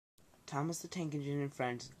Thomas the Tank Engine and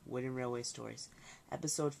Friends, Wooden Railway Stories,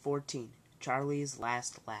 Episode 14, Charlie's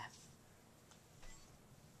Last Laugh.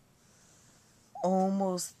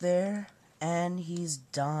 Almost there, and he's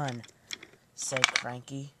done, said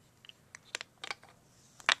Cranky.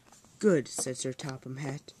 Good, said Sir Topham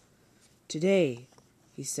Hatt. Today,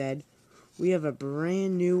 he said, we have a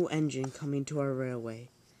brand new engine coming to our railway.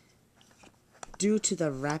 Due to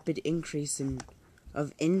the rapid increase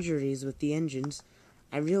of injuries with the engines,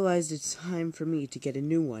 I realized it's time for me to get a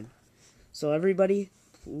new one. So everybody,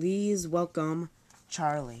 please welcome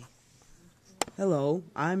Charlie. Hello,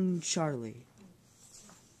 I'm Charlie.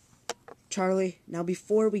 Charlie, now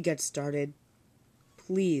before we get started,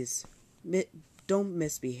 please, don't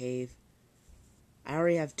misbehave. I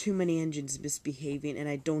already have too many engines misbehaving, and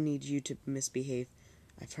I don't need you to misbehave.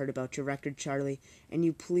 I've heard about your record, Charlie, and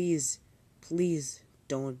you please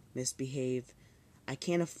don't misbehave. I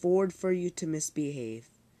can't afford for you to misbehave.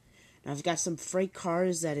 Now, I've got some freight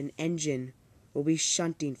cars that an engine will be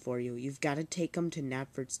shunting for you. You've got to take them to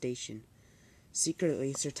Knapford Station.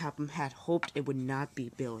 Secretly, Sir Topham Hatt hoped it would not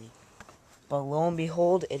be Billy. But lo and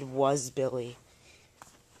behold, it was Billy.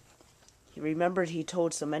 He remembered he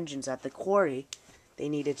told some engines at the quarry they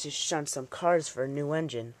needed to shunt some cars for a new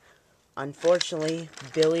engine. Unfortunately,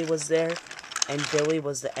 Billy was there, and Billy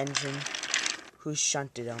was the engine who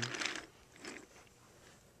shunted them.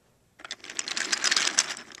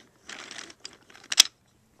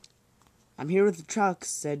 I'm here with the trucks,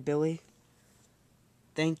 said Billy.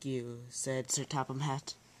 Thank you, said Sir Topham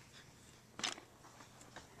Hatt.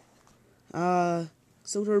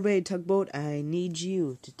 Sodor Bay tugboat, I need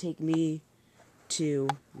you to take me to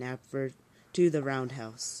Knapford, to the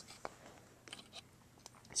roundhouse.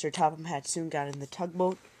 Sir Topham Hatt soon got in the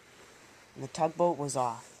tugboat, and the tugboat was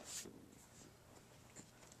off.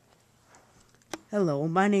 Hello,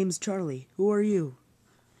 my name's Charlie. Who are you?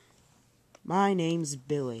 My name's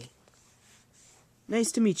Billy.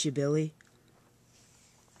 Nice to meet you, Billy.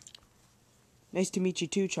 Nice to meet you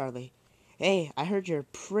too, Charlie. Hey, I heard you're a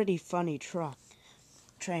pretty funny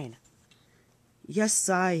train. Yes,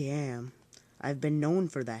 I am. I've been known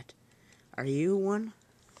for that. Are you one?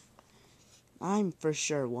 I'm for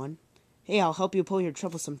sure one. Hey, I'll help you pull your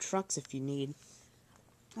troublesome trucks if you need.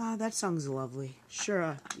 Ah, that sounds lovely.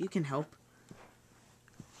 Sure, you can help.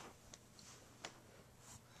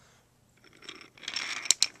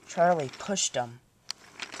 Charlie pushed him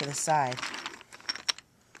to the side.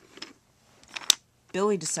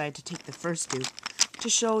 Billy decided to take the first two to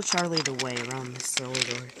show Charlie the way around the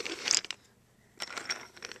Sodor.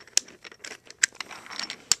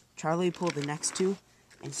 Charlie pulled the next two,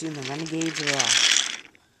 and soon the renegades were off.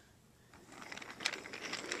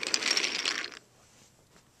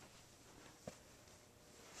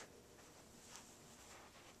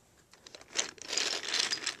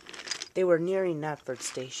 They were nearing Knapford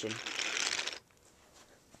Station.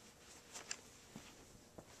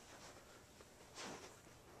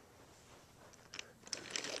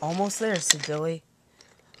 Almost there, said Billy.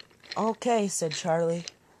 Okay, said Charlie.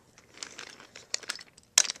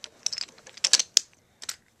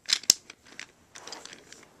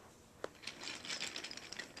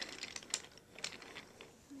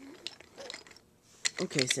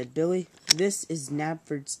 Okay, said Billy. This is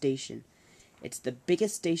Knapford Station. It's the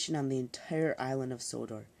biggest station on the entire island of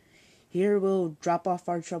Sodor. Here we'll drop off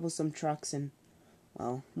our troublesome trucks and,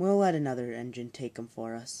 well, we'll let another engine take them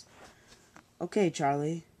for us. Okay,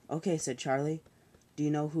 Charlie. Okay, said Charlie. Do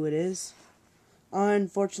you know who it is?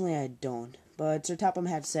 Unfortunately, I don't. But Sir Topham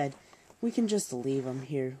Hatt said, we can just leave him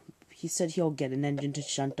here. He said he'll get an engine to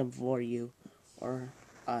shunt them for you. Or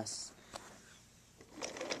us.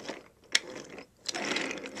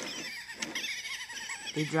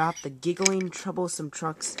 They dropped the giggling, troublesome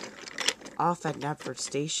trucks off at Knapford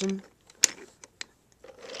Station.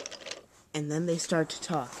 And then they started to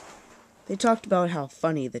talk. They talked about how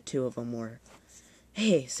funny the two of them were.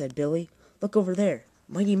 Hey, said Billy, look over there.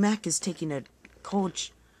 Mighty Mac is taking a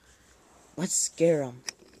coach. Let's scare him.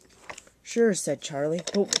 Sure, said Charlie.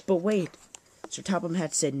 But wait. Sir Topham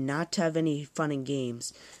Hatt said not to have any fun and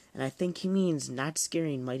games, and I think he means not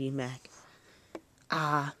scaring Mighty Mac.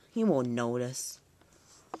 Ah, he won't notice.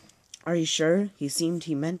 Are you sure? He seemed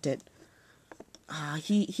he meant it. Ah,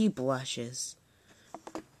 he blushes.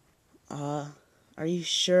 Are you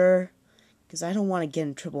sure? 'Cause I don't want to get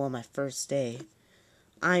in trouble on my first day.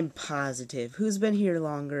 I'm positive. Who's been here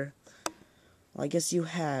longer? Well, I guess you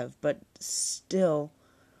have, but still,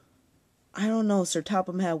 I don't know. Sir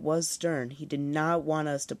Topham Hatt was stern. He did not want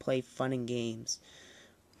us to play fun and games.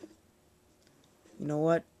 You know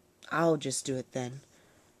what? I'll just do it then.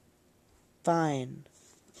 Fine.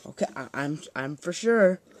 Okay, I'm for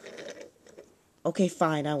sure. Okay,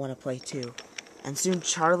 fine, I want to play too. And soon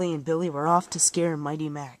Charlie and Billy were off to scare Mighty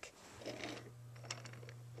Mac.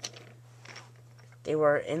 They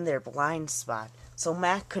were in their blind spot, so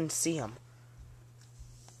Mac couldn't see them.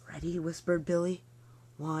 Ready? Whispered Billy.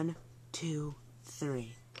 1, 2,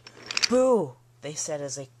 3. Boo! They said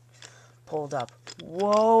as they pulled up.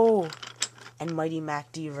 Whoa! And Mighty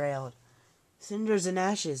Mac derailed. Cinders and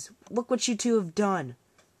ashes, look what you two have done.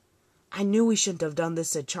 I knew we shouldn't have done this,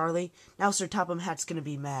 said Charlie. Now Sir Topham Hatt's gonna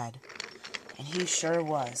be mad. And he sure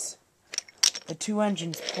was. The two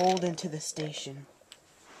engines pulled into the station.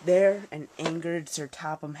 There, an angered Sir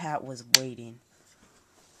Topham Hatt was waiting.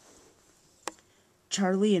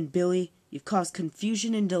 Charlie and Billy, you've caused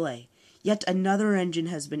confusion and delay. Yet another engine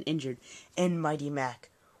has been injured, and Mighty Mac.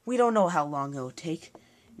 We don't know how long it'll take.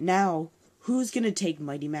 Now, who's gonna take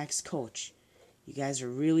Mighty Mac's coach? You guys are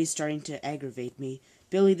really starting to aggravate me.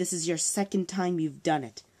 Billy, this is your second time you've done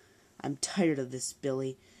it. I'm tired of this,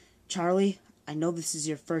 Billy. Charlie, I know this is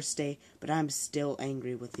your first day, but I'm still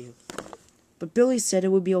angry with you. But Billy said it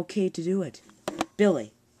would be okay to do it.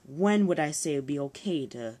 Billy, when would I say it would be okay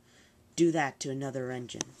to do that to another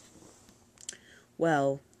engine?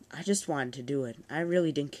 Well, I just wanted to do it. I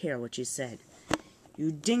really didn't care what you said.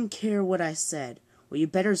 You didn't care what I said. Well, you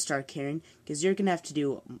better start caring, because you're going to have to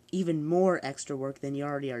do even more extra work than you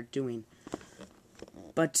already are doing.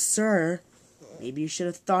 But, sir, maybe you should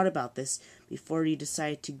have thought about this before you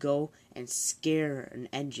decided to go and scare an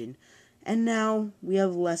engine. And now we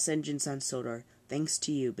have less engines on Sodor, thanks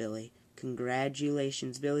to you, Billy.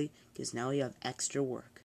 Congratulations, Billy, because now you have extra work.